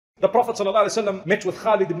The Prophet met with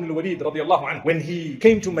Khalid ibn al Walid radiallahu anhu when he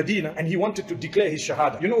came to Medina and he wanted to declare his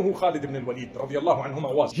shahada. You know who Khalid ibn al Walid radiallahu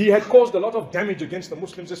anhu was? He had caused a lot of damage against the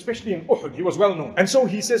Muslims, especially in Uhud. He was well known. And so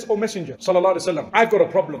he says, "O Messenger sallallahu alaihi wasallam, I've got a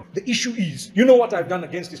problem. The issue is, you know what I've done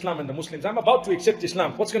against Islam and the Muslims? I'm about to accept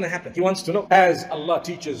Islam. What's going to happen?" He wants to know. As Allah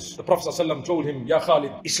teaches, the Prophet told him, "Ya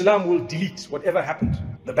Khalid, Islam will delete whatever happened,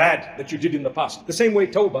 the bad that you did in the past. The same way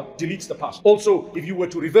Tawbah deletes the past. Also, if you were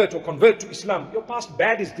to revert or convert to Islam, your past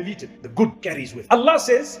bad is deleted. The good carries with." Allah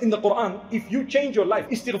says in the Quran, if you change your life,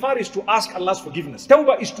 istighfar is to ask Allah's forgiveness.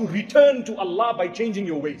 Tawbah is to return to Allah by changing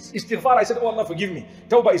your ways. Istighfar, I said, "Oh Allah, forgive me."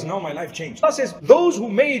 Tawbah is now my life changed. Allah says, those who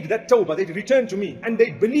made that Tawbah, they returned to me and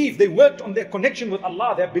they believe, they worked on their connection with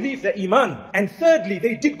Allah, their belief, their iman. And thirdly,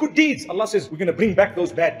 they did good deeds. Allah says, we're going to bring back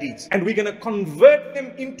those bad deeds and we're going to convert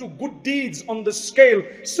them into good deeds on the scale,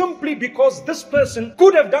 simply because this person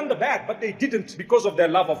could have done the bad, but they didn't because of their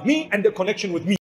love of me and their connection with me.